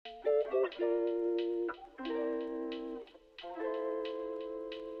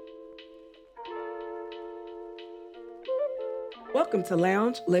Welcome to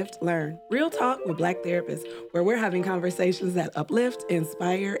Lounge, Lift, Learn, real talk with Black therapists, where we're having conversations that uplift,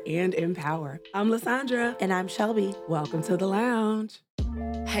 inspire, and empower. I'm LaSaundra. And I'm Shelby. Welcome to the lounge.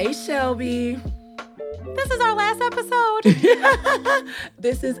 Hey, Shelby. This is our last episode.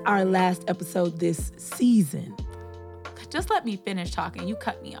 This is our last episode this season. Just let me finish talking. You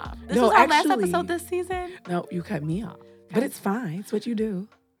cut me off. This No, is our actually- last episode this season. No, you cut me off. But it's fine. It's what you do.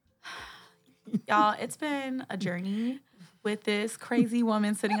 Y'all, it's been a journey with this crazy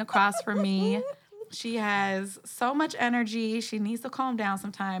woman sitting across from me. She has so much energy. She needs to calm down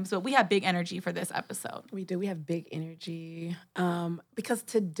sometimes. But we have big energy for this episode. We do. We have big energy. Because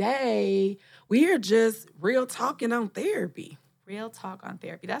today we are just real talking on therapy. Real talk on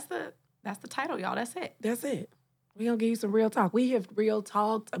therapy. That's the title, y'all. That's it. That's it. We're going to give you some real talk. We have real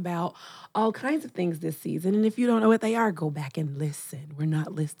talked about all kinds of things this season. And if you don't know what they are, go back and listen. We're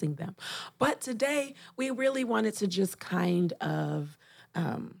not listing them. But today, we really wanted to just kind of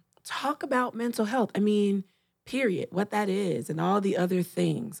talk about mental health. I mean, period, what that is and all the other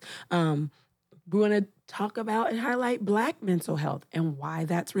things. We want to talk about and highlight Black mental health and why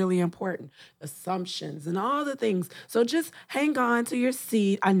that's really important, assumptions and all the things. So just hang on to your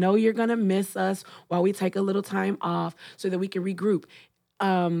seat. I know you're going to miss us while we take a little time off so that we can regroup.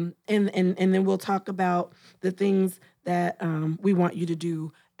 And then we'll talk about the things that we want you to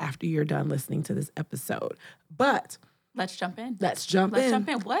do after you're done listening to this episode. But let's jump in. Let's jump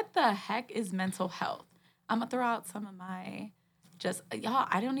in. What the heck is mental health? I'm going to throw out some of my... y'all,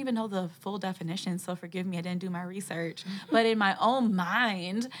 I don't even know the full definition, so forgive me, I didn't do my research. But in my own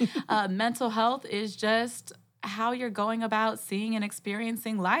mind, mental health is just how you're going about seeing and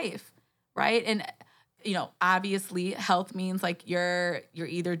experiencing life, right? And, obviously health means like you're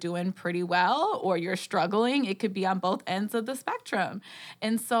either doing pretty well or you're struggling. It could be on both ends of the spectrum.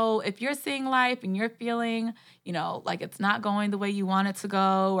 And so if you're seeing life and you're feeling, like it's not going the way you want it to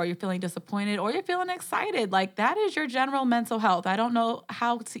go, or you're feeling disappointed, or you're feeling excited, like that is your general mental health. I don't know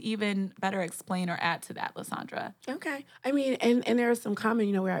how to even better explain or add to that, LaSaundra. Okay. I mean, and there is some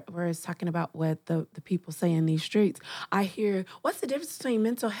comment, where it's talking about what the people say in these streets. I hear, what's the difference between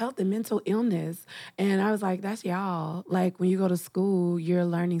mental health and mental illness? And I was like, that's y'all. Like when you go to school, you're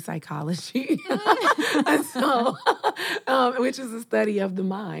learning psychology. And so, which is a study of the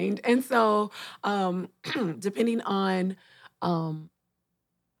mind. And so, depending on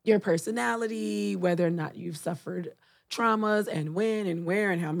your personality, whether or not you've suffered traumas and when and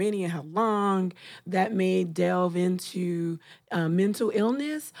where and how many and how long, that may delve into mental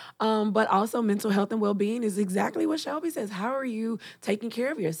illness, but also mental health and well-being is exactly what Shelby says. How are you taking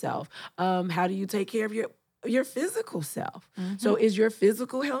care of yourself? How do you take care of your physical self? Mm-hmm. So is your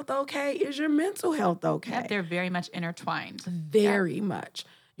physical health okay? Is your mental health okay? Yep, they're very much intertwined. Very much.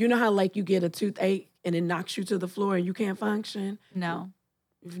 You know how like you get a toothache and it knocks you to the floor and you can't function? No.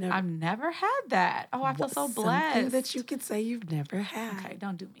 I've never had that. Oh, I feel so blessed. Something that you could say you've never had. Okay,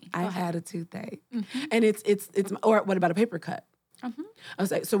 don't do me. I've had a toothache. Mm-hmm. And it's or what about a paper cut? Mm-hmm. I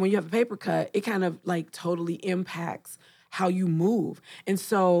was like, so when you have a paper cut, it kind of like totally impacts how you move. And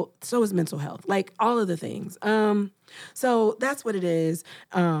so is mental health, like all of the things. So that's what it is.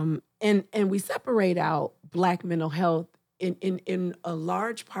 And we separate out Black mental health in a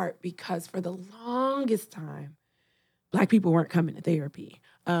large part because for the longest time, Black people weren't coming to therapy.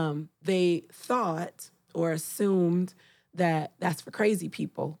 They thought or assumed that that's for crazy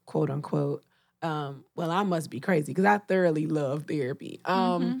people, quote unquote. Well, I must be crazy because I thoroughly love therapy.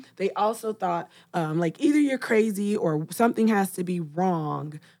 They also thought like either you're crazy or something has to be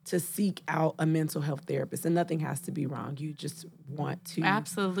wrong to seek out a mental health therapist, and nothing has to be wrong. You just want to.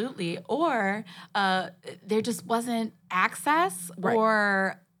 Absolutely. Or there just wasn't access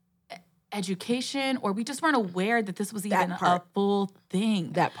or education, or we just weren't aware that this was even a full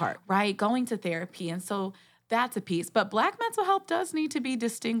thing. That part. Right? Going to therapy. And so that's a piece. But Black mental health does need to be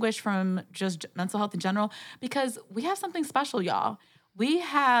distinguished from just mental health in general because we have something special, y'all. We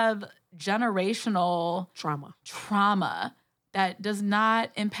have generational trauma that does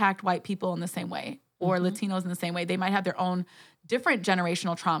not impact white people in the same way or Latinos in the same way. They might have their own different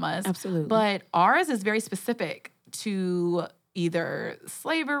generational traumas. Absolutely. But ours is very specific to either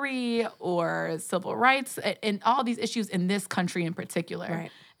slavery or civil rights and all these issues in this country in particular.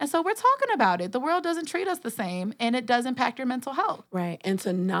 Right. And so we're talking about it. The world doesn't treat us the same, and it does impact your mental health. Right. And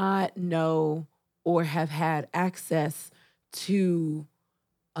to not know or have had access to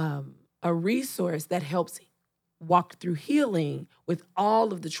a resource that helps walk through healing with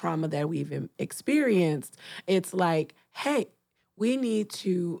all of the trauma that we've experienced, it's like, hey, we need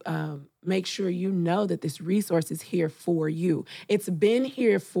to make sure you know that this resource is here for you. It's been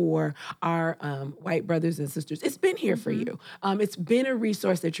here for our white brothers and sisters. It's been here for you. It's been a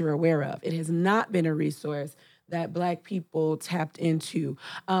resource that you're aware of. It has not been a resource that Black people tapped into.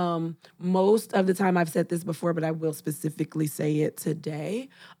 Most of the time, I've said this before, but I will specifically say it today,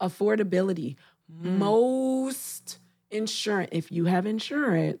 affordability. Most insurance, if you have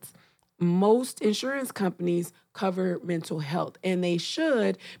insurance, most insurance companies cover mental health, and they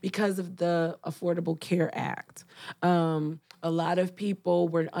should because of the Affordable Care Act. A lot of people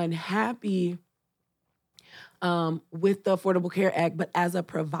were unhappy with the Affordable Care Act, but as a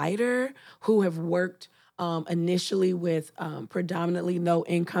provider who have worked initially with predominantly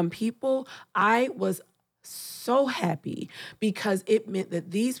low-income people, I was so happy because it meant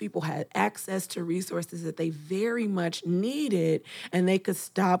that these people had access to resources that they very much needed, and they could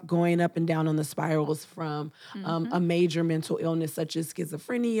stop going up and down on the spirals from a major mental illness such as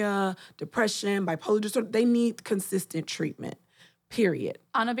schizophrenia, depression, bipolar disorder. They need consistent treatment, period.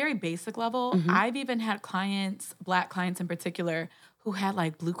 On a very basic level, I've even had clients, Black clients in particular, who had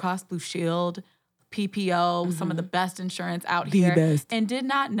like Blue Cross Blue Shield, PPO, some of the best insurance out here, and did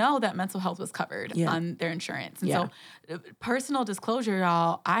not know that mental health was covered on their insurance. And so, personal disclosure,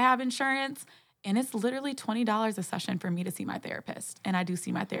 y'all, I have insurance, and it's literally $20 a session for me to see my therapist. And I do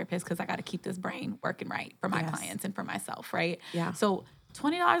see my therapist because I got to keep this brain working right for my clients and for myself, right? Yeah. So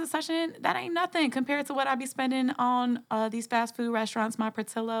 $20 a session, that ain't nothing compared to what I be spending on these fast food restaurants, my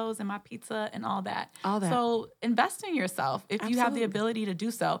Portillo's and my pizza and all that. So invest in yourself if you have the ability to do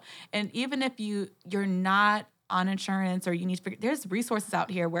so. And even if you're not on insurance or you need to, there's resources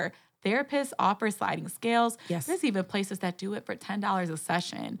out here where therapists offer sliding scales. There's even places that do it for $10 a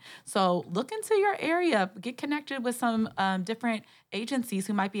session. So look into your area, get connected with some different agencies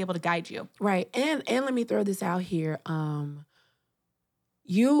who might be able to guide you. Right. And let me throw this out here.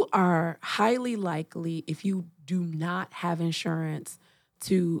 You are highly likely, if you do not have insurance,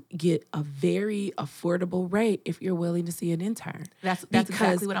 to get a very affordable rate if you're willing to see an intern. That's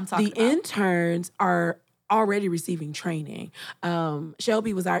exactly what I'm talking about. The interns are already receiving training.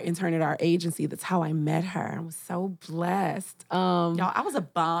 Shelby was our intern at our agency. That's how I met her. I was so blessed. Y'all, I was a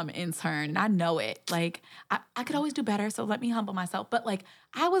bomb intern, and I know it. Like, I could always do better, so let me humble myself. But, like,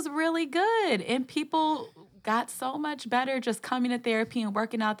 I was really good, and people got so much better just coming to therapy and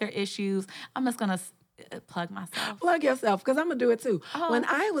working out their issues. I'm just going to plug myself. Plug yourself, because I'm going to do it too. When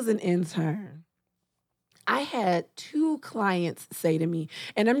I was an intern, I had 2 clients say to me,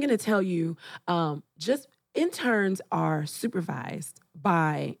 and I'm going to tell you, just interns are supervised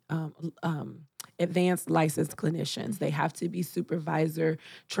by advanced licensed clinicians. They have to be supervisor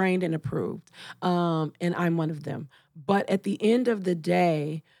trained and approved. And I'm one of them. But at the end of the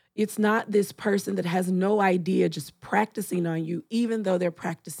day, it's not this person that has no idea just practicing on you, even though they're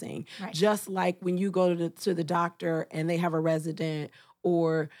practicing. Right. Just like when you go to the doctor and they have a resident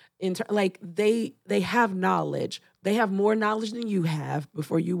or they have knowledge. They have more knowledge than you have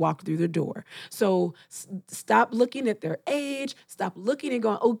before you walk through the door. So stop looking at their age. Stop looking and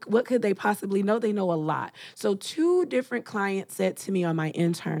going, oh, what could they possibly know? They know a lot. So 2 different clients said to me on my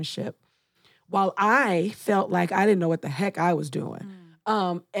internship, while I felt like I didn't know what the heck I was doing,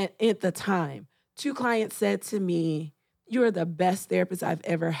 at the time, 2 clients said to me, "You're the best therapist I've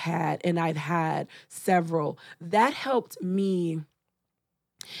ever had," and I've had several. That helped me.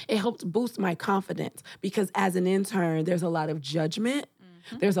 It helped boost my confidence because as an intern, there's a lot of judgment.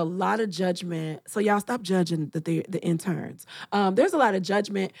 There's a lot of judgment. So y'all stop judging the interns. There's a lot of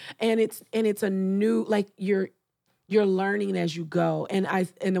judgment, and it's a new, like, you're learning as you go. And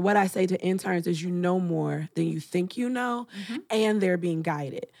what I say to interns is, you know more than you think you know, and they're being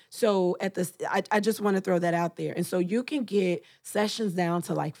guided. So I just want to throw that out there. And so you can get sessions down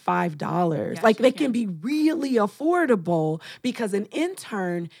to like $5. Yes, like they can be really affordable because an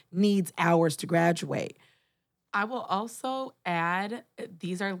intern needs hours to graduate. I will also add,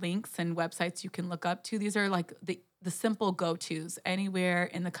 these are links and websites you can look up to. These are like the simple go-tos anywhere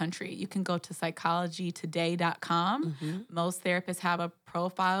in the country. You can go to psychologytoday.com. Most therapists have a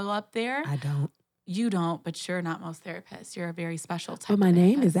profile up there. I don't. You don't, but you're not most therapists. You're a very special type But my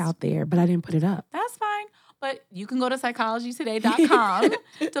name is out there, but I didn't put it up. That's fine. But you can go to psychologytoday.com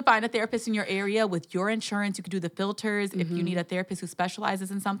to find a therapist in your area with your insurance. You can do the filters. If you need a therapist who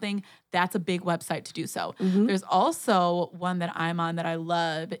specializes in something, that's a big website to do so. There's also one that I'm on that I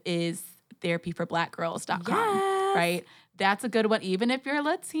love is therapyforblackgirls.com, right? That's a good one. Even if you're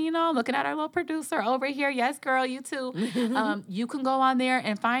Latino, looking at our little producer over here, yes, girl, you too. You can go on there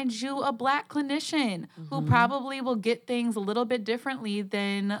and find you a Black clinician who probably will get things a little bit differently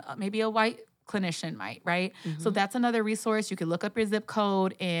than maybe a white clinician might, right? So that's another resource. You can look up your zip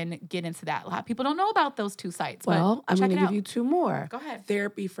code and get into that. A lot of people don't know about those two sites. Well, but I'm check going to it give out. you two more. Go ahead.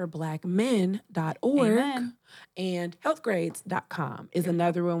 Therapyforblackmen.org Amen. and healthgrades.com is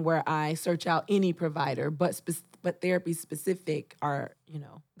another one where I search out any provider, but therapy specific are,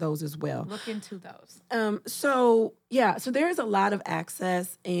 those as well. Look into those. So there's a lot of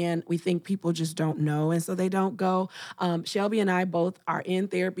access, and we think people just don't know, and so they don't go. Shelby and I both are in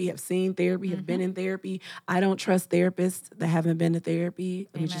therapy, have seen therapy, have been in therapy. I don't trust therapists that haven't been to therapy.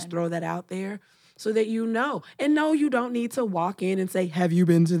 Let me just throw that out there so that you know. And no, you don't need to walk in and say, have you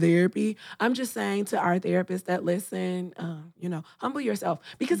been to therapy? I'm just saying to our therapists that listen, humble yourself.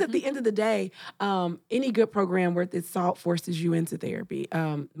 Because at the end of the day, any good program worth its salt forces you into therapy.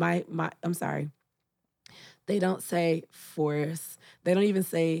 I'm sorry. They don't say force. They don't even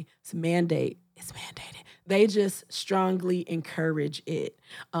say it's mandate. It's mandated. They just strongly encourage it.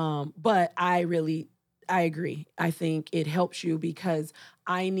 But I agree. I think it helps you because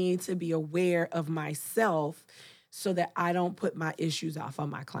I need to be aware of myself so that I don't put my issues off on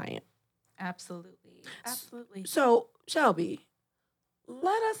my client. Absolutely. Absolutely. So, Shelby,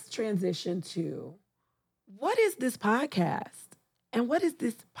 let us transition to what is this podcast and what is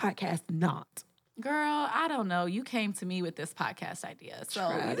this podcast not? Girl, I don't know. You came to me with this podcast idea. So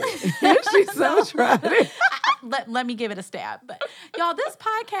She so tried it. Let me give it a stab. But y'all, this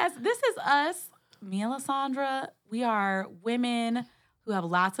podcast, this is us, me and LaSaundra. We are women who have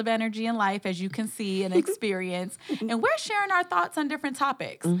lots of energy in life, as you can see and experience. And we're sharing our thoughts on different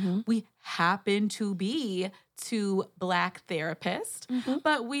topics. We happen to be two Black therapists,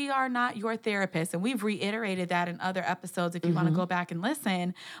 but we are not your therapist. And we've reiterated that in other episodes if you want to go back and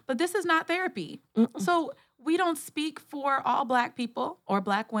listen. But this is not therapy. So we don't speak for all Black people or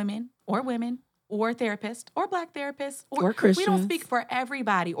Black women or therapists or Black therapists or Christians. We don't speak for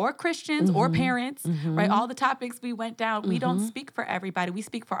everybody or Christians or parents, right? All the topics we went down, we don't speak for everybody. We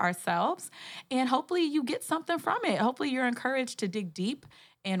speak for ourselves. And hopefully you get something from it. Hopefully you're encouraged to dig deep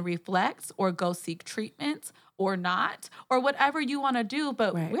and reflect or go seek treatment or not, or whatever you want to do.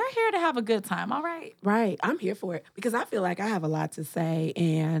 But we're here to have a good time, all right? Right. I'm here for it because I feel like I have a lot to say.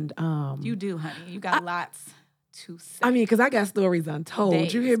 And you do, honey. You got lots to say. I mean, because I got stories untold.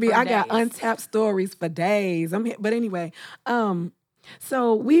 Days, you hear me? I got days. untapped stories for days. I'm here. But anyway,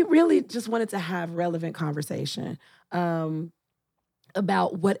 so we really just wanted to have relevant conversation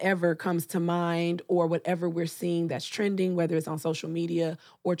about whatever comes to mind or whatever we're seeing that's trending, whether it's on social media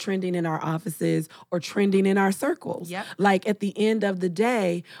or trending in our offices or trending in our circles. Yep. Like at the end of the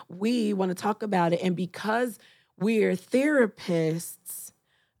day, we want to talk about it. And because we're therapists,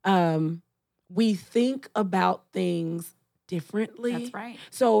 we think about things differently. That's right.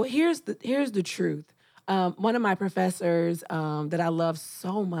 So here's the truth. One of my professors that I love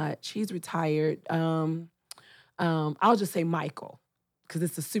so much, he's retired. I'll just say Michael, because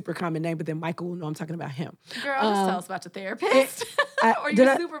it's a super common name, but then Michael will know I'm talking about him. Girl, just tell us about your therapist.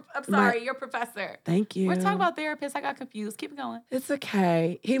 Your professor. Thank you. We're talking about therapists. I got confused. Keep going. It's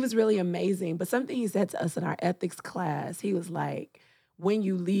okay. He was really amazing. But something he said to us in our ethics class, he was like, when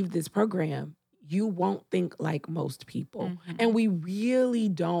you leave this program, you won't think like most people. And we really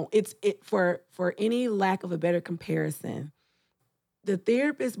don't. For any lack of a better comparison, the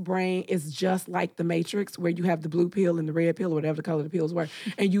therapist's brain is just like the Matrix, where you have the blue pill and the red pill, or whatever the color the pills were,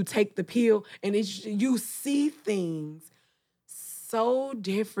 and you take the pill, and you see things so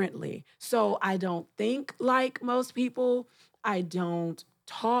differently. So I don't think like most people. I don't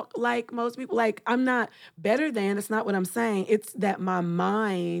talk like most people. Like, I'm not better than, it's not what I'm saying. It's that my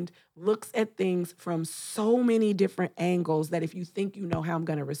mind looks at things from so many different angles that if you think you know how I'm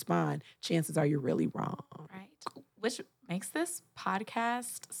going to respond, chances are you're really wrong. Right. Which makes this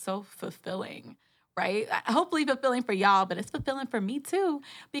podcast so fulfilling, right? Hopefully fulfilling for y'all, but it's fulfilling for me too,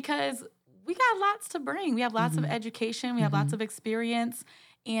 because we got lots to bring. We have lots of education. We have lots of experience.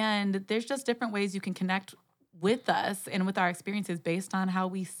 And there's just different ways you can connect with us and with our experiences based on how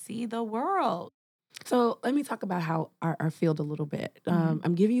we see the world. So let me talk about how our field a little bit.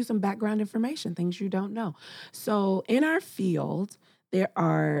 I'm giving you some background information, things you don't know. So in our field, there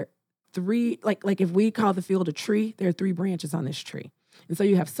are three, like if we call the field a tree, there are three branches on this tree. And so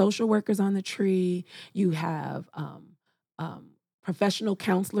you have social workers on the tree, you have professional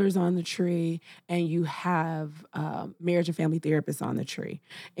counselors on the tree, and you have marriage and family therapists on the tree.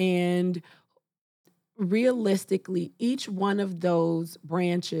 And realistically, each one of those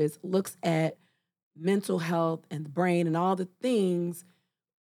branches looks at mental health and the brain and all the things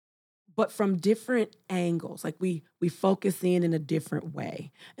but from different angles. Like we focus in a different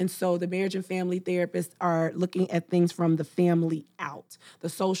way. And so the marriage and family therapists are looking at things from the family out. The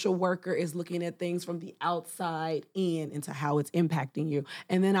social worker is looking at things from the outside in into how it's impacting you.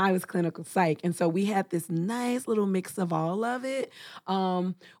 And then I was clinical psych. And so we had this nice little mix of all of it,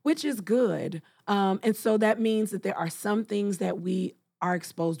 which is good. And so that means that there are some things that we are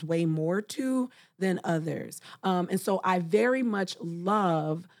exposed way more to than others. And so I very much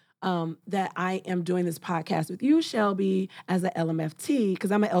love that I am doing this podcast with you, Shelby, as a LMFT,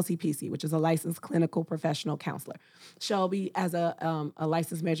 because I'm an LCPC, which is a licensed clinical professional counselor. Shelby, as a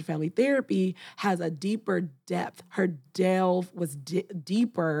licensed marriage and family therapy, has a deeper depth. Her delve was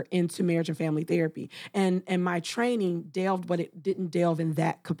deeper into marriage and family therapy. And my training delved, but it didn't delve in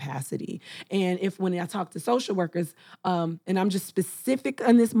that capacity. And when I talk to social workers, and I'm just specific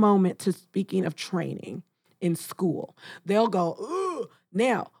in this moment to speaking of training in school, they'll go, ooh.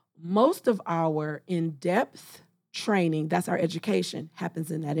 Now, most of our in-depth training, that's our education, happens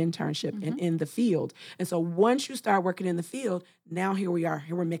in that internship and in the field. And so once you start working in the field, now here we are,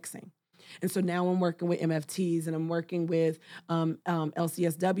 here we're mixing. And so now I'm working with MFTs and I'm working with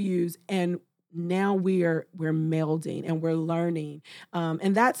LCSWs, and now we're melding and we're learning.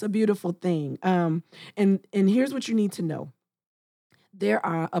 And that's a beautiful thing. And here's what you need to know. There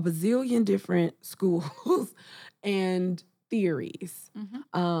are a bazillion different schools and theories.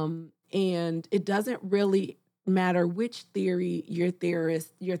 And it doesn't really matter which theory your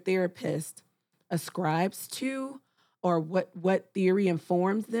therapist ascribes to or what theory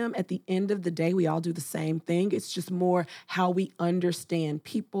informs them. At the end of the day, we all do the same thing. It's just more how we understand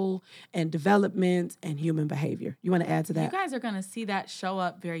people and development and human behavior. You want to add to that? You guys are going to see that show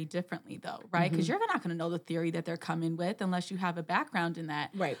up very differently, though, right? Because you're not going to know the theory that they're coming with unless you have a background in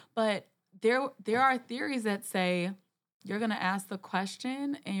that. Right. But there are theories that say, you're going to ask the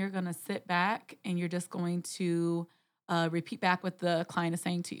question and you're going to sit back and you're just going to repeat back what the client is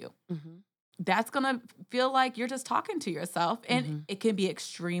saying to you. That's going to feel like you're just talking to yourself. And it can be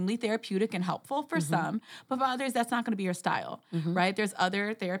extremely therapeutic and helpful for some, but for others, that's not going to be your style, right? There's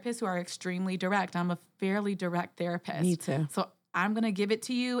other therapists who are extremely direct. I'm a fairly direct therapist. Me too. So I'm going to give it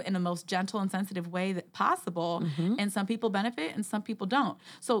to you in the most gentle and sensitive way that possible. And some people benefit and some people don't.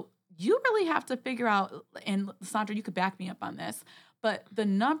 So you really have to figure out, and LaSaundra, you could back me up on this, but the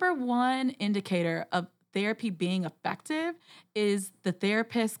number one indicator of therapy being effective is the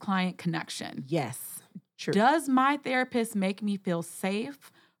therapist-client connection. Yes, true. Does my therapist make me feel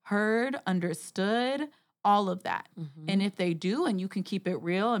safe, heard, understood, all of that? And if they do, and you can keep it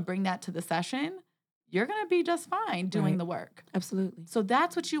real and bring that to the session, you're going to be just fine doing the work. Absolutely. So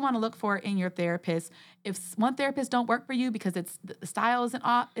that's what you want to look for in your therapist. If one therapist don't work for you because the style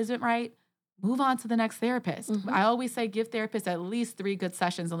isn't right, move on to the next therapist. I always say give therapists at least 3 good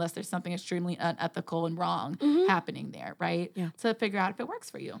sessions unless there's something extremely unethical and wrong happening there, right? Yeah. To figure out if it works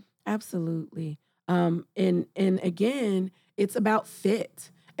for you. Absolutely. And again, it's about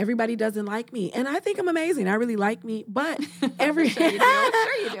fit. Everybody doesn't like me. And I think I'm amazing. I really like me. But Sure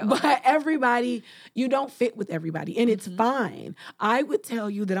you do. But everybody, you don't fit with everybody. And it's fine. I would tell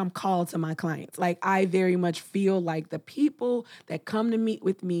you that I'm called to my clients. Like, I very much feel like the people that come to meet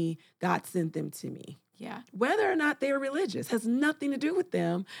with me, God sent them to me. Yeah. Whether or not they're religious has nothing to do with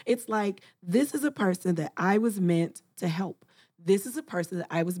them. It's like, this is a person that I was meant to help. This is a person that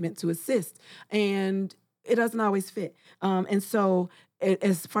I was meant to assist. And it doesn't always fit. And so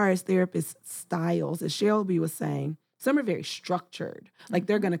as far as therapist styles, as Shelby was saying, some are very structured. Like,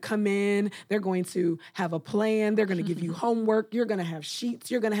 they're going to come in, they're going to have a plan, they're going to give you homework, you're going to have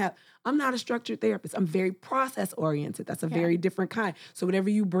sheets, I'm not a structured therapist. I'm very process oriented. That's a very different kind. So whatever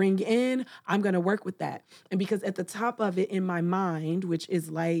you bring in, I'm going to work with that. And because at the top of it in my mind, which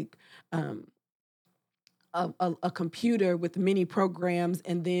is like a computer with many programs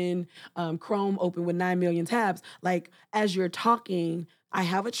and then Chrome open with 9 million tabs, like, as you're talking, I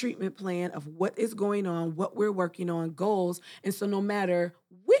have a treatment plan of what is going on, what we're working on, goals. And so no matter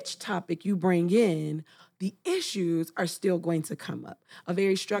which topic you bring in, the issues are still going to come up. A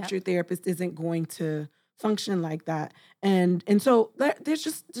very structured therapist isn't going to function like that. And so there's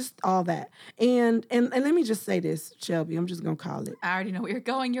just all that. And let me just say this, Shelby, I'm just going to call it. I already know where you're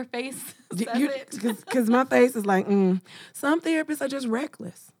going. Your face says it. Because my face is like, some therapists are just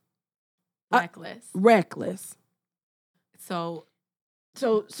reckless. Reckless. So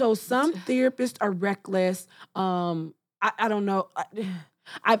some therapists are reckless. I don't know.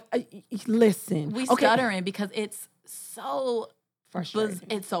 I listen. We stuttering because it's so frustrating.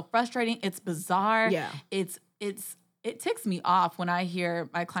 It's so frustrating. It's bizarre. Yeah. It's it ticks me off when I hear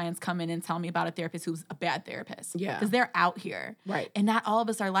my clients come in and tell me about a therapist who's a bad therapist. Yeah. Because they're out here. Right. And not all of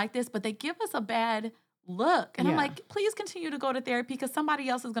us are like this, but they give us a bad look. And I'm Yeah. like, please continue to go to therapy because somebody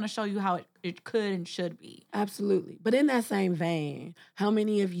else is going to show you how it could and should be. Absolutely. But in that same vein, how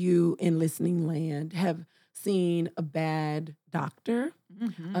many of you in listening land have seen a bad doctor,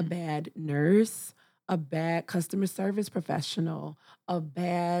 a bad nurse, a bad customer service professional, a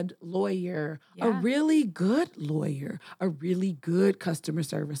bad lawyer, a really good lawyer, a really good customer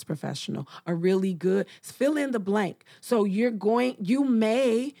service professional, a really good, fill in the blank. So you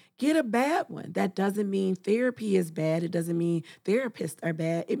may get a bad one. That doesn't mean therapy is bad. It doesn't mean therapists are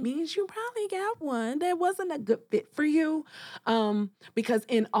bad. It means you probably got one that wasn't a good fit for you. Because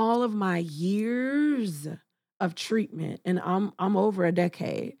in all of my years of treatment, and I'm over a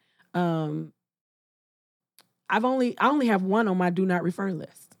decade, I only have one on my do not refer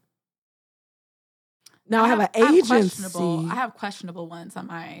list. Now I have an agency. I have questionable ones on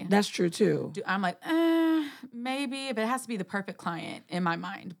my. That's true too. I'm like, maybe, but it has to be the perfect client in my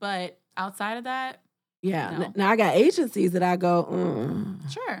mind. But outside of that, yeah. no. Now I got agencies that I go,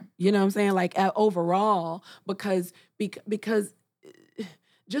 sure. You know what I'm saying? Like overall, because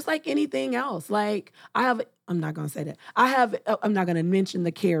just like anything else, like I'm not going to say that. I'm not going to mention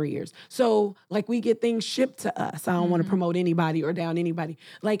the carriers. So like we get things shipped to us. I don't want to promote anybody or down anybody.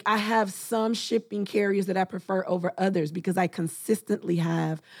 Like I have some shipping carriers that I prefer over others because I consistently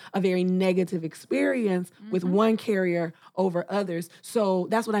have a very negative experience with one carrier over others. So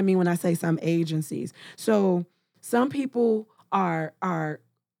that's what I mean when I say some agencies. So some people have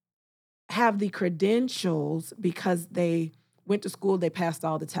the credentials because they went to school, they passed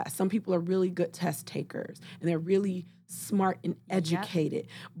all the tests. Some people are really good test takers and they're really smart and educated.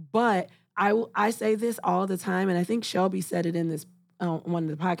 But I say this all the time, and I think Shelby said it in this one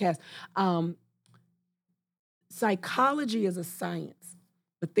of the podcasts. Psychology is a science,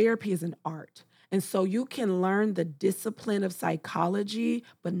 but therapy is an art. And so you can learn the discipline of psychology,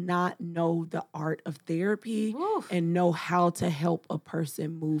 but not know the art of therapy and know how to help a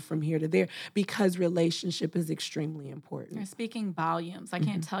person move from here to there because relationship is extremely important. You're speaking volumes. I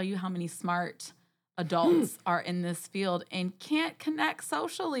can't tell you how many smart adults are in this field and can't connect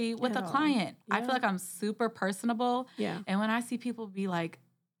socially with a client. Yeah. I feel like I'm super personable. Yeah. And when I see people be like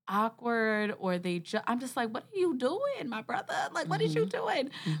awkward or I'm just like, what are you doing, my brother? Like, what are you doing?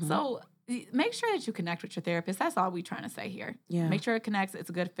 So make sure that you connect with your therapist. That's all we're trying to say here. Yeah. Make sure it connects. It's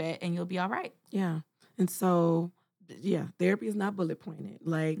a good fit and you'll be all right. Yeah. And so, yeah, therapy is not bullet pointed.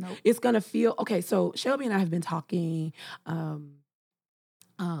 Like It's going to feel, okay, so Shelby and I have been talking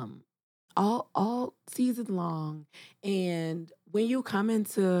all season long. And when you come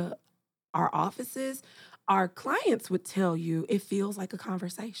into our offices, our clients would tell you it feels like a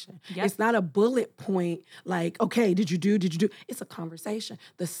conversation. Yep. It's not a bullet point like, okay, did you do? It's a conversation.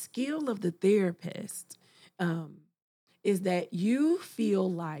 The skill of the therapist is that you feel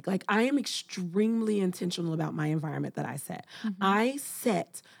like I am extremely intentional about my environment that I set. I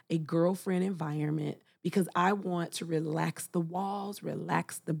set a girlfriend environment because I want to relax the walls,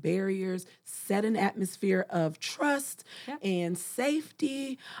 relax the barriers, set an atmosphere of trust and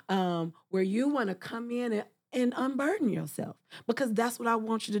safety where you want to come in and unburden yourself because that's what I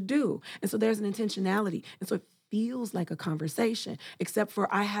want you to do. And so there's an intentionality. And so it feels like a conversation, except for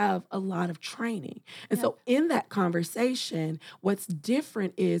I have a lot of training. And so in that conversation, what's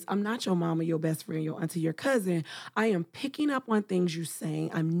different is I'm not your mama, your best friend, your auntie, your cousin. I am picking up on things you're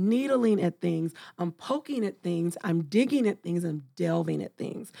saying. I'm needling at things. I'm poking at things. I'm digging at things. I'm delving at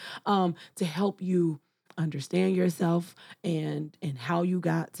things to help you understand yourself and how you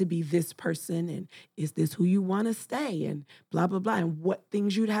got to be this person and is this who you want to stay and blah, blah, blah, and what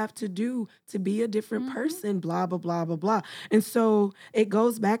things you'd have to do to be a different person, blah, blah, blah, blah, blah. And so it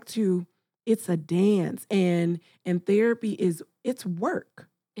goes back to it's a dance and therapy it's work.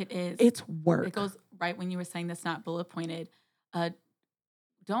 It is. It's work. It goes right when you were saying that's not bullet pointed.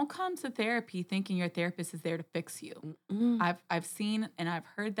 Don't come to therapy thinking your therapist is there to fix you. I've seen and I've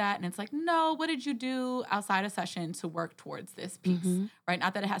heard that, and it's like, no, what did you do outside of session to work towards this piece, right?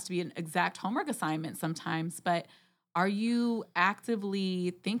 Not that it has to be an exact homework assignment sometimes, but are you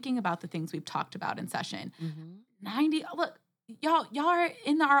actively thinking about the things we've talked about in session? Look, y'all are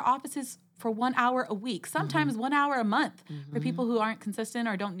in our offices for 1 hour a week, sometimes 1 hour a month for people who aren't consistent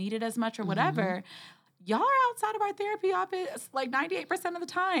or don't need it as much or whatever. Y'all are outside of our therapy office like 98% of the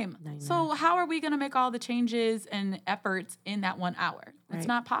time. So how are we going to make all the changes and efforts in that 1 hour? It's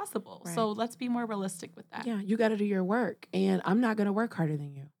not possible. Right. So let's be more realistic with that. Yeah, you got to do your work. And I'm not going to work harder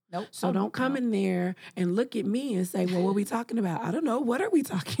than you. Nope. So don't come in there and look at me and say, well, what are we talking about? I don't know. What are we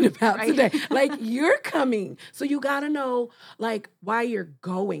talking about today? Like, you're coming. So you got to know, like, why you're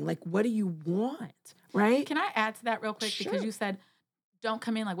going. Like, what do you want? Right? Can I add to that real quick? Sure. Because you said, don't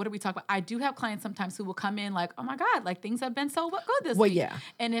come in like, what are we talking about? I do have clients sometimes who will come in like, oh my God, like things have been so good this week. Yeah.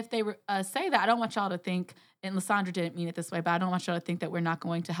 And if they say that, I don't want y'all to think, and LaSaundra didn't mean it this way, but I don't want y'all to think that we're not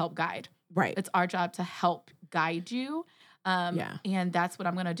going to help guide. Right. It's our job to help guide you. And that's what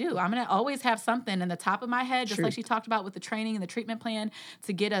I'm going to do. I'm going to always have something in the top of my head, just like she talked about with the training and the treatment plan,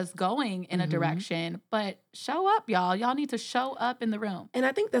 to get us going in a direction. But show up, y'all. Y'all need to show up in the room. And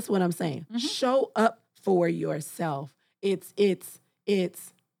I think that's what I'm saying. Show up for yourself. It's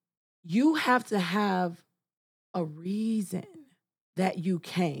you have to have a reason that you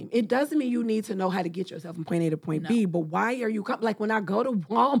came. It doesn't mean you need to know how to get yourself from point A to point B, but why are you coming? Like, when I go to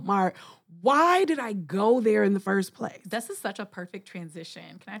Walmart, why did I go there in the first place? This is such a perfect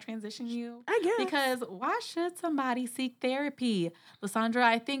transition. Can I transition you? I guess. Because why should somebody seek therapy? LaSaundra,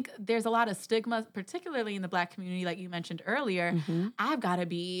 I think there's a lot of stigma, particularly in the Black community, like you mentioned earlier. I've got to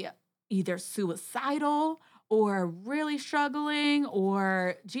be either suicidal or really struggling,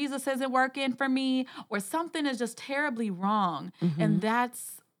 or Jesus isn't working for me, or something is just terribly wrong. And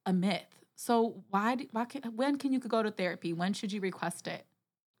that's a myth. So when can you go to therapy? When should you request it?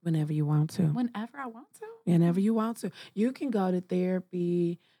 Whenever you want to. Whenever I want to? Whenever you want to. You can go to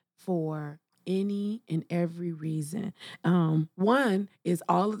therapy for any and every reason. One is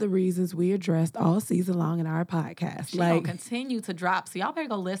all of the reasons we addressed all season long in our podcast. She's gonna continue to drop, so y'all better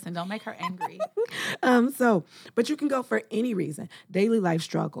go listen. Don't make her angry. But you can go for any reason. Daily life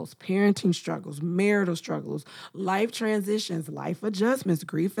struggles, parenting struggles, marital struggles, life transitions, life adjustments,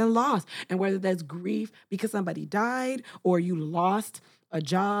 grief and loss. And whether that's grief because somebody died or you lost a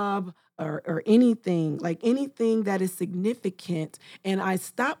job or anything, like anything that is significant. And I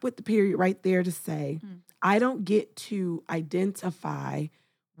stop with the period right there to say, I don't get to identify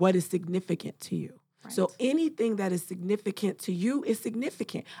what is significant to you. Right. So anything that is significant to you is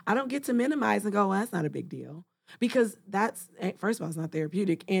significant. I don't get to minimize and go, well, that's not a big deal. Because that's, first of all, it's not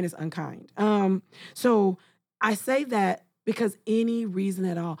therapeutic and it's unkind. So I say that because any reason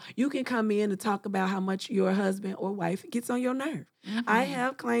at all. You can come in to talk about how much your husband or wife gets on your nerve. I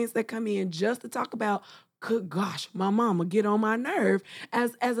have clients that come in just to talk about, good gosh, my mama get on my nerve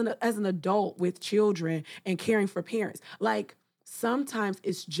as an adult with children and caring for parents. Like, sometimes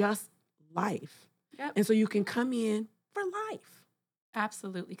it's just life. Yep. And so you can come in for life.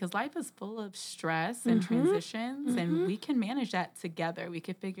 Absolutely, because life is full of stress and transitions, and we can manage that together. We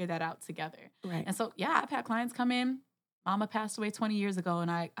can figure that out together. Right. And so, yeah, I've had clients come in. Mama passed away 20 years ago,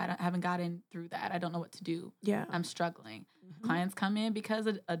 and I haven't gotten through that. I don't know what to do. Yeah. I'm struggling. Clients come in because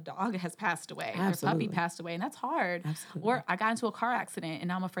a dog has passed away. Absolutely. Their puppy passed away, and that's hard. Absolutely. Or I got into a car accident, and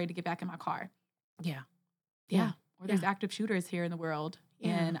now I'm afraid to get back in my car. Yeah. Or there's active shooters here in the world,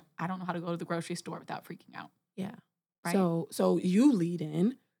 and I don't know how to go to the grocery store without freaking out. Yeah. Right? So you lead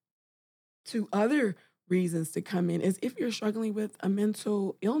in to other reasons to come in is if you're struggling with a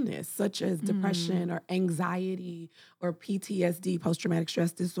mental illness, such as depression or anxiety or PTSD, post-traumatic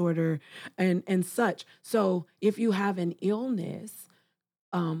stress disorder, and such. So if you have an illness,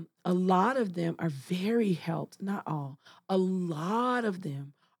 a lot of them are very helped, not all, a lot of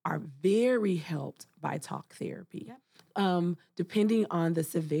them are very helped by talk therapy. Yep. Depending on the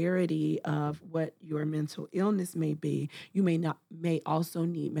severity of what your mental illness may be, you may also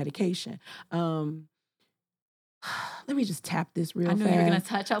need medication. Let me just tap this real fast. I knew you were going to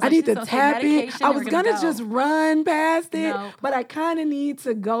touch. I need to tap it. I was going to just run past it, but I kind of need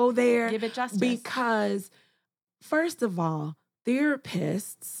to go there. Give it justice. Because, first of all,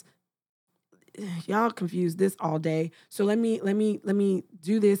 therapists, y'all confuse this all day. So let me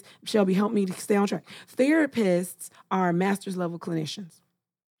do this. Shelby, help me to stay on track. Therapists are master's level clinicians.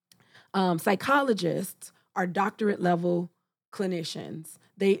 Psychologists are doctorate level clinicians.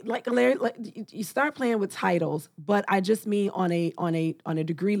 They like you start playing with titles, but I just mean on a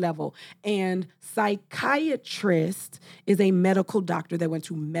degree level. And psychiatrist is a medical doctor that went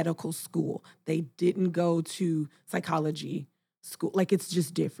to medical school. They didn't go to psychology school. Like, it's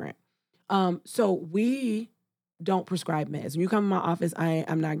just different. So we don't prescribe meds. When you come in my office,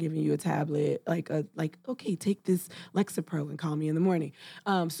 I'm not giving you a tablet, okay, take this Lexapro and call me in the morning.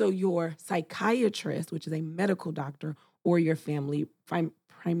 So your psychiatrist, which is a medical doctor, or your family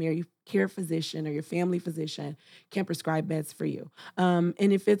primary care physician or your family physician can prescribe meds for you. And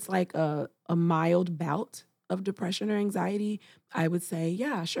if it's like a mild bout of depression or anxiety, I would say,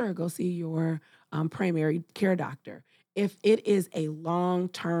 yeah, sure, go see your primary care doctor. If it is a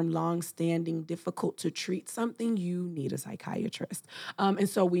long-term, long-standing, difficult to treat something, you need a psychiatrist. And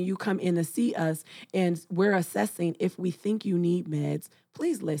so when you come in to see us and we're assessing if we think you need meds,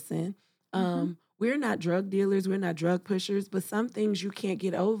 please listen. We're not drug dealers, we're not drug pushers, but some things you can't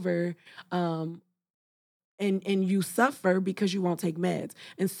get over. And you suffer because you won't take meds.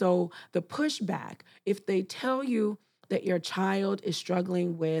 And so the pushback, if they tell you that your child is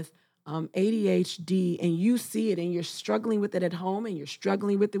struggling with ADHD and you see it and you're struggling with it at home and you're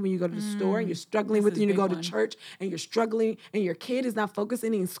struggling with it when you go to the store and you're struggling with it when you go to church and you're struggling and your kid is not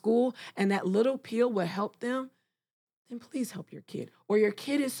focusing in school and that little pill will help them, then please help your kid. Or your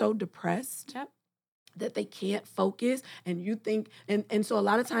kid is so depressed that they can't focus and you think, and so a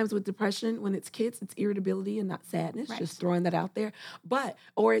lot of times with depression, when it's kids, it's irritability and not sadness, just throwing that out there.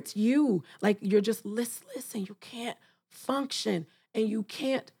 Or it's you, like you're just listless and you can't function and you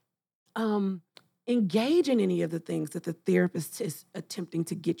can't engage in any of the things that the therapist is attempting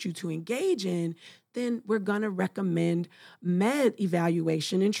to get you to engage in, then we're going to recommend med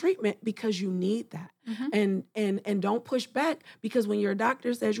evaluation and treatment because you need that. And don't push back because when your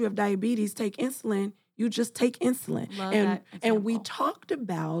doctor says you have diabetes, take insulin, you just take insulin. And we talked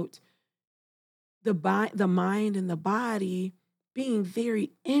about the mind and the body being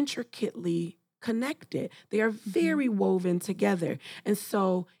very intricately connected. They are very woven together. And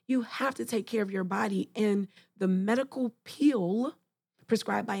so you have to take care of your body. And the medical pill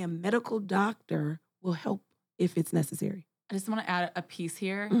prescribed by a medical doctor will help if it's necessary. I just want to add a piece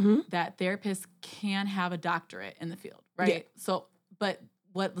here that therapists can have a doctorate in the field, right? Yeah. So, but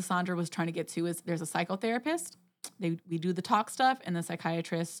what LaSaundra was trying to get to is there's a psychotherapist. We do the talk stuff, and the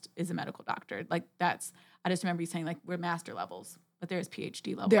psychiatrist is a medical doctor. Like I just remember you saying like we're master levels. But there's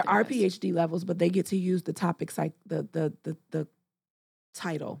PhD levels. There are PhD levels, but they get to use the topic, the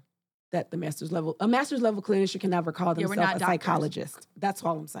title that a master's level clinician can never call themselves a psychologist. That's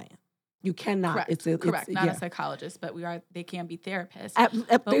all I'm saying. You cannot. Correct. It's not a psychologist, but they can be therapists.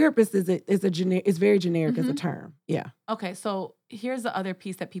 A therapist is very generic as a term. Yeah. Okay, so here's the other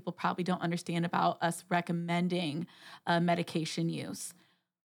piece that people probably don't understand about us recommending medication use.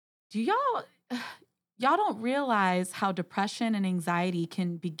 Do y'all don't realize how depression and anxiety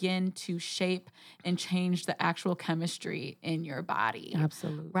can begin to shape and change the actual chemistry in your body.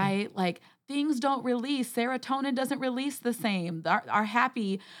 Absolutely. Right? Like things don't release. Serotonin doesn't release the same. Our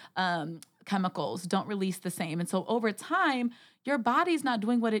happy chemicals don't release the same. And so over time, your body's not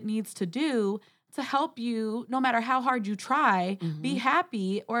doing what it needs to do to help you, no matter how hard you try, be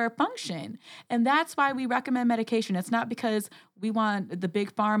happy or function. And that's why we recommend medication. It's not because we want the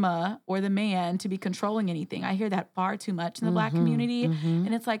big pharma or the man to be controlling anything. I hear that far too much in the Black community.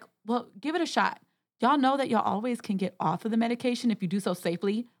 And it's like, well, give it a shot. Y'all know that y'all always can get off of the medication if you do so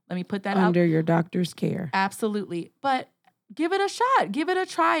safely. Let me put that out. Under your doctor's care. Absolutely. But give it a shot. Give it a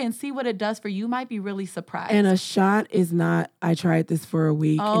try and see what it does for you. You might be really surprised. And a shot is not, I tried this for a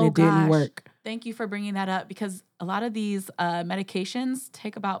week and it didn't work. Thank you for bringing that up because a lot of these medications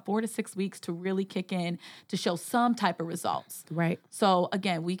take about 4 to 6 weeks to really kick in to show some type of results. Right. So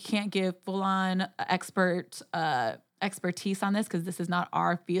again, we can't give full-on expertise on this because this is not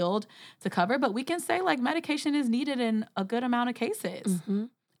our field to cover, but we can say like medication is needed in a good amount of cases.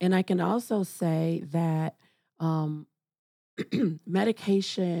 And I can also say that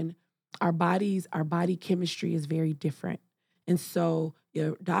medication, our body chemistry is very different. And so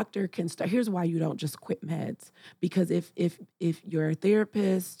your doctor can start. Here's why you don't just quit meds. Because if your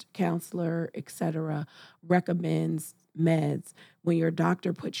therapist, counselor, etc., recommends meds, when your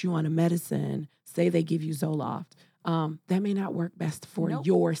doctor puts you on a medicine, say they give you Zoloft, that may not work best for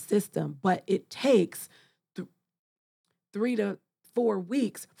your system. But it takes 3 to 4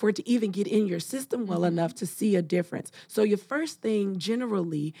 weeks for it to even get in your system well enough to see a difference. So your first thing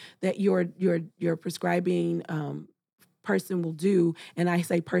generally that your prescribing person will do, and I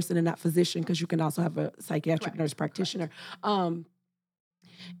say person and not physician because you can also have a psychiatric nurse practitioner,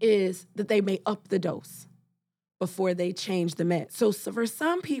 is that they may up the dose before they change the med. So for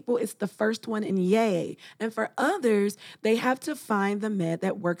some people, it's the first one and yay. And for others, they have to find the med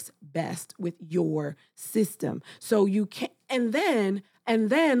that works best with your system. So you can, and then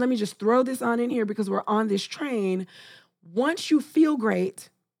let me just throw this on in here because we're on this train. Once you feel great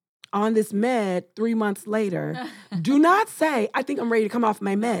on this med 3 months later, do not say, I think I'm ready to come off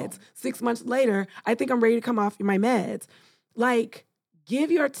my meds. 6 months later, I think I'm ready to come off my meds. Like, give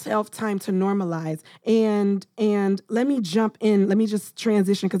yourself time to normalize. And let me jump in. Let me just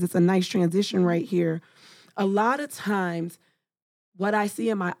transition because it's a nice transition right here. A lot of times, what I see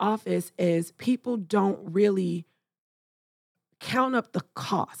in my office is people don't really count up the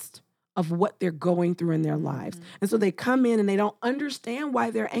cost of what they're going through in their lives. And so they come in and they don't understand why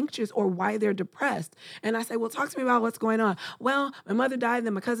they're anxious or why they're depressed. And I say, well, talk to me about what's going on. Well, my mother died,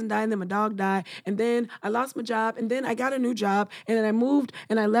 then my cousin died, and then my dog died. And then I lost my job, and then I got a new job, and then I moved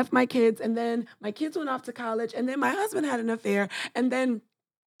and I left my kids, and then my kids went off to college, and then my husband had an affair, and then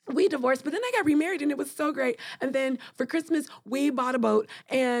we divorced, but then I got remarried and it was so great. And then for Christmas, we bought a boat,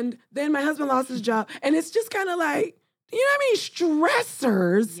 and then my husband lost his job. And it's just kind of like, you know how many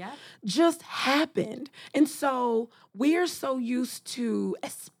stressors just happened? And so we're so used to,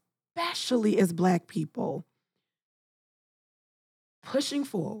 especially as Black people, pushing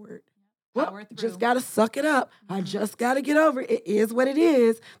forward. Well, just got to suck it up. I just got to get over it. It is what it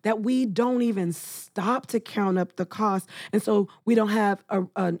is, that we don't even stop to count up the cost. And so we don't have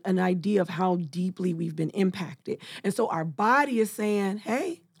an idea of how deeply we've been impacted. And so our body is saying,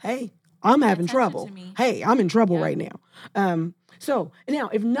 hey, I'm having trouble. Hey, I'm in trouble right now. So now,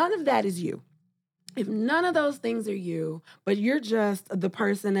 if none of that is you, if none of those things are you, but you're just the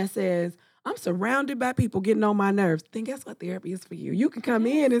person that says, I'm surrounded by people getting on my nerves, then guess what therapy is for you? You can come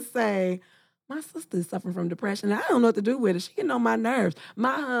in and say, my sister is suffering from depression. I don't know what to do with it. She getting on my nerves.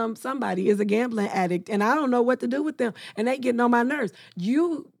 My somebody is a gambling addict, and I don't know what to do with them, and they getting on my nerves.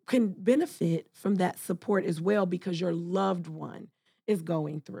 You can benefit from that support as well because your loved one is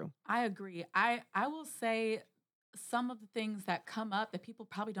going through. I agree. I will say some of the things that come up that people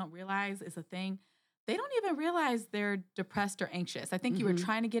probably don't realize is a thing. They don't even realize they're depressed or anxious. I think you were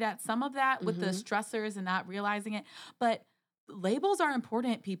trying to get at some of that with the stressors and not realizing it. But labels are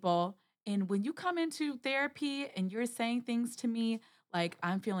important, people. And when you come into therapy and you're saying things to me like,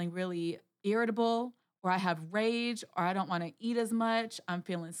 I'm feeling really irritable, or I have rage, or I don't want to eat as much, I'm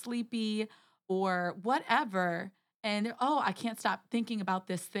feeling sleepy, or whatever, and I can't stop thinking about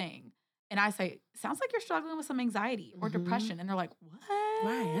this thing. And I say, sounds like you're struggling with some anxiety or depression. And they're like, what?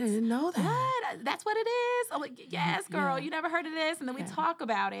 Right, I didn't know that. What? That's what it is? I'm like, yes, girl, you never heard of this? And then we talk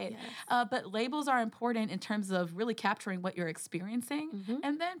about it. Yes. But labels are important in terms of really capturing what you're experiencing.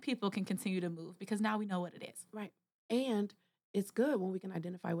 And then people can continue to move because now we know what it is. Right. And it's good when we can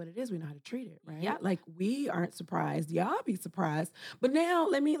identify what it is, we know how to treat it, right? Yep. Like, we aren't surprised. Y'all be surprised. But now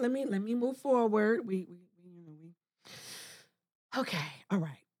let me move forward. Okay, all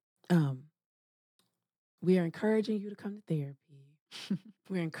right. We are encouraging you to come to therapy.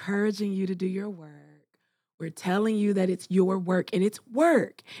 We're encouraging you to do your work. We're telling you that it's your work, and it's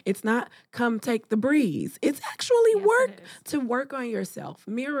work. It's not come take the breeze. It's actually work to work on yourself.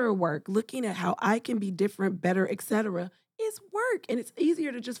 Mirror work, looking at how I can be different, better, etc. is work. And it's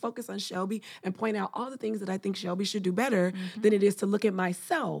easier to just focus on Shelby and point out all the things that I think Shelby should do better than it is to look at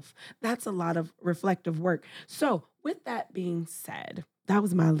myself. That's a lot of reflective work. So with that being said, that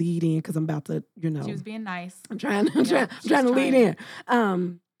was my lead in because I'm about to, She was being nice. I'm trying to lead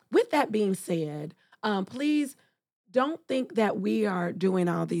in. With that being said, please don't think that we are doing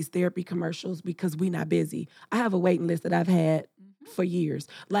all these therapy commercials because we're not busy. I have a waiting list that I've had for years.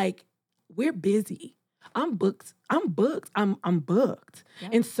 Like, we're busy. I'm booked. I'm booked.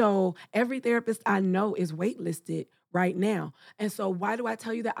 Yep. And so every therapist I know is waitlisted right now. And so why do I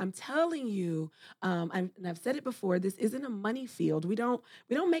tell you that? I'm telling you, and I've said it before, this isn't a money field. We don't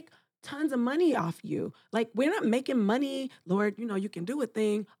make tons of money off you. Like, we're not making money, Lord, you can do a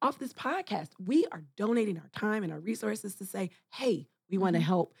thing off this podcast. We are donating our time and our resources to say, hey, we want to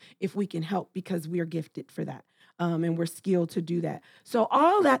help if we can help because we are gifted for that. And we're skilled to do that. So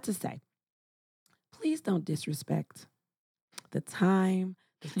all that to say, please don't disrespect the time,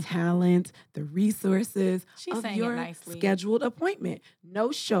 the talent, the resources of your scheduled appointment.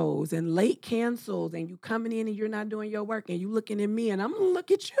 No shows and late cancels, and you coming in and you're not doing your work, and you looking at me, and I'm gonna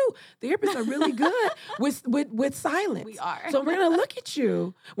look at you. Therapists are really good with silence. We are. So we're gonna look at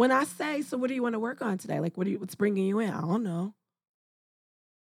you when I say, so what do you want to work on today? Like, what's bringing you in? I don't know.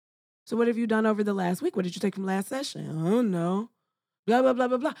 So what have you done over the last week? What did you take from last session? I don't know. Blah, blah, blah,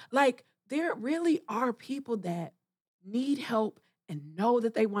 blah, blah. Like, there really are people that need help and know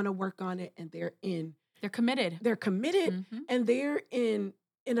that they want to work on it, and they're committed. They're committed, and they're in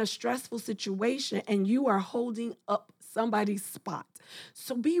a stressful situation, and you are holding up somebody's spot.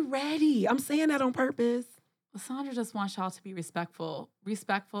 So be ready. I'm saying that on purpose. LaSaundra just wants y'all to be respectful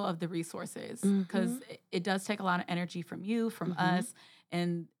of the resources, because it does take a lot of energy from you, from us,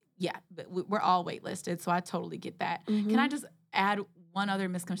 and but we're all waitlisted, so I totally get that. Can I just add one other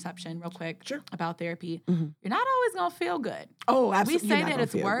misconception real quick about therapy? You're not always going to feel good. Oh, absolutely. We say that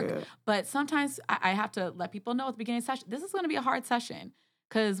it's work, but sometimes I have to let people know at the beginning of the session, this is going to be a hard session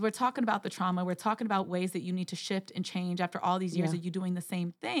Because we're talking about the trauma. We're talking about ways that you need to shift and change after all these years of you doing the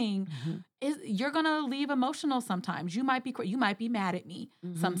same thing. You're going to leave emotional sometimes. You might be mad at me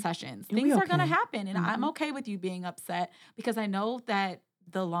some sessions. And Things are okay. going to happen. And I'm okay with you being upset because I know that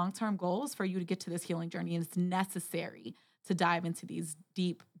the long-term goal is for you to get to this healing journey, and it's necessary to dive into these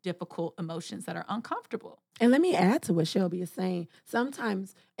deep, difficult emotions that are uncomfortable. And let me add to what Shelby is saying.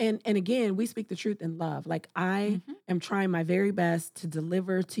 Sometimes, and again, we speak the truth in love. Like I am trying my very best to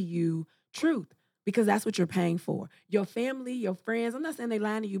deliver to you truth because that's what you're paying for. Your family, your friends, I'm not saying they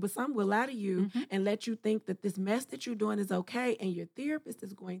lying to you, but some will lie to you and let you think that this mess that you're doing is okay. And your therapist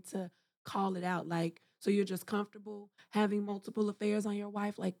is going to call it out. Like, so you're just comfortable having multiple affairs on your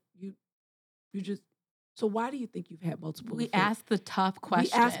wife? Like you just, so why do you think you've had multiple affairs? We ask the tough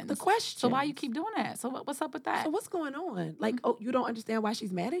questions. We ask the questions. So why you keep doing that? So what's up with that? So what's going on? Like, oh, you don't understand why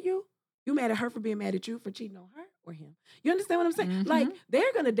she's mad at you? You mad at her for being mad at you for cheating on her or him? You understand what I'm saying? Like,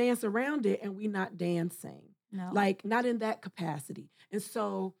 they're going to dance around it and we not dancing. No. Like, not in that capacity. And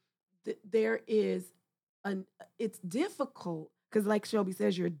so there is, it's difficult because like Shelby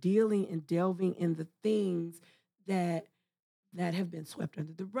says, you're dealing and delving in the things that have been swept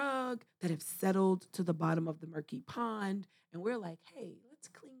under the rug, that have settled to the bottom of the murky pond. And we're like, hey, let's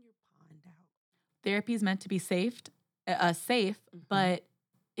clean your pond out. Therapy is meant to be safe, but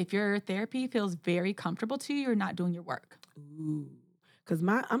if your therapy feels very comfortable to you, you're not doing your work. Ooh. Because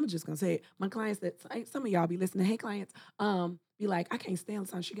I'm just going to say it. My clients some of y'all be listening, hey clients, be like, I can't stand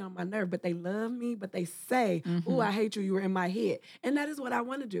LaSaundra, she get on my nerve, but they love me, but they say, ooh, I hate you, you were in my head. And that is what I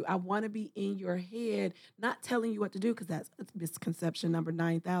want to do. I want to be in your head, not telling you what to do, because that's misconception number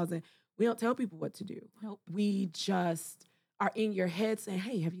 9,000. We don't tell people what to do. Nope. We just are in your head saying,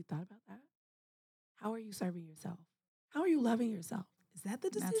 hey, have you thought about that? How are you serving yourself? How are you loving yourself? Is that the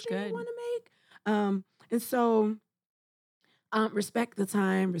decision you want to make? And so respect the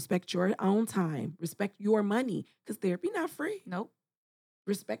time, respect your own time, respect your money, because therapy not free. Nope.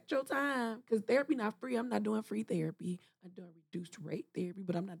 Respect your time, because therapy not free. I'm not doing free therapy. I'm doing reduced rate therapy,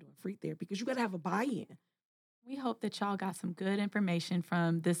 but I'm not doing free therapy because you got to have a buy-in. We hope that y'all got some good information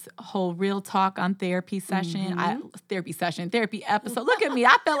from this whole real talk on therapy session, therapy episode. Look at me.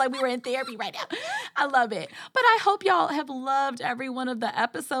 I felt like we were in therapy right now. I love it. But I hope y'all have loved every one of the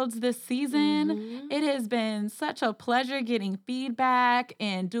episodes this season. It has been such a pleasure getting feedback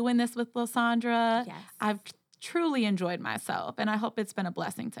and doing this with LaSaundra. Yes. I've truly enjoyed myself, and I hope it's been a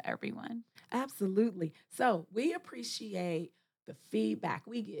blessing to everyone. Absolutely. So we appreciate the feedback.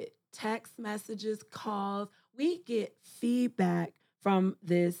 We get text messages, calls. We get feedback from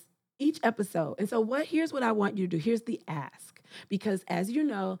each episode. And so here's what I want you to do. Here's the ask. Because as you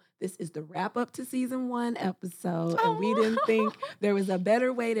know, this is the wrap up to season 1 episode. And we didn't think there was a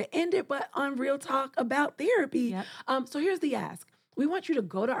better way to end it, but on Real Talk about therapy. Yep. So here's the ask. We want you to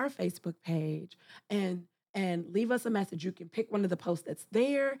go to our Facebook page and leave us a message. You can pick one of the posts that's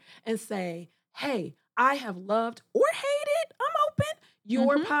there and say, hey, I have loved or hated, I'm open,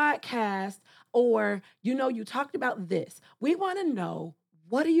 your podcast, or, you talked about this. We want to know,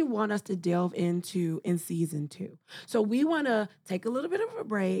 what do you want us to delve into in season 2? So we want to take a little bit of a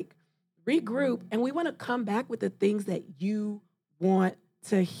break, regroup, and we want to come back with the things that you want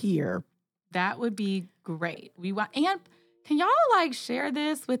to hear. That would be great. And can y'all share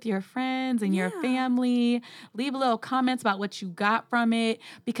this with your friends and your family? Leave a little comments about what you got from it,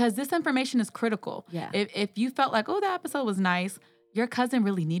 because this information is critical. Yeah. If you felt like, oh, that episode was nice, your cousin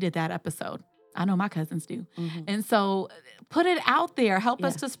really needed that episode. I know my cousins do. And so put it out there. Help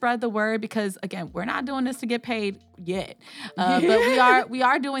us to spread the word, because again, we're not doing this to get paid yet. But we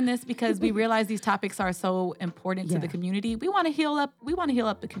are doing this because we realize these topics are so important to the community. We want to heal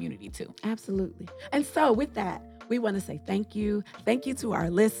up the community too. Absolutely. And so with that, we want to say thank you. Thank you to our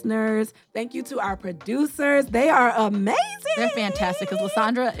listeners. Thank you to our producers. They are amazing. They're fantastic, because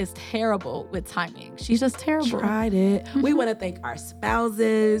LaSaundra is terrible with timing. She's just terrible. Tried it. We want to thank our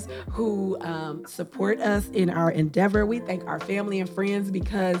spouses who support us in our endeavor. We thank our family and friends,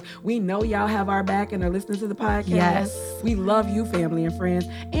 because we know y'all have our back and are listening to the podcast. Yes. We love you, family and friends.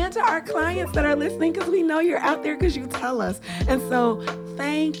 And to our clients that are listening, because we know you're out there because you tell us. And so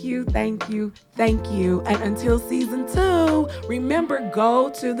thank you, thank you, thank you. And until season 2, remember, go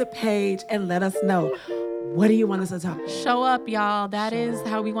to the page and let us know. What do you want us to talk about? Show up, y'all. That is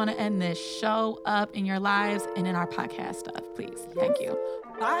how we want to end this. Show up in your lives and in our podcast stuff, please. Yes. Thank you.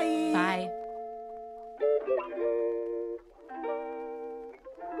 Bye. Bye.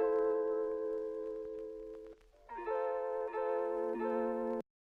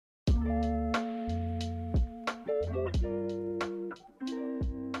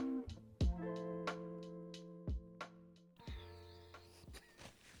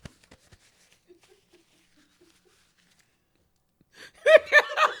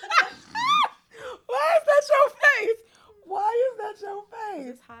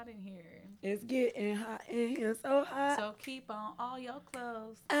 here. It's hot in here. It's getting hot in here, so hot. So keep on all your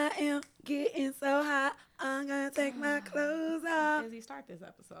clothes. I am getting so hot. I'm gonna take my clothes off. Izzy, start this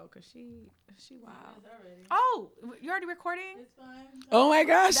episode because she wild. Oh, you already recording? It's fine. Oh my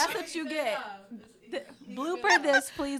gosh. That's what you get. Blooper this, please.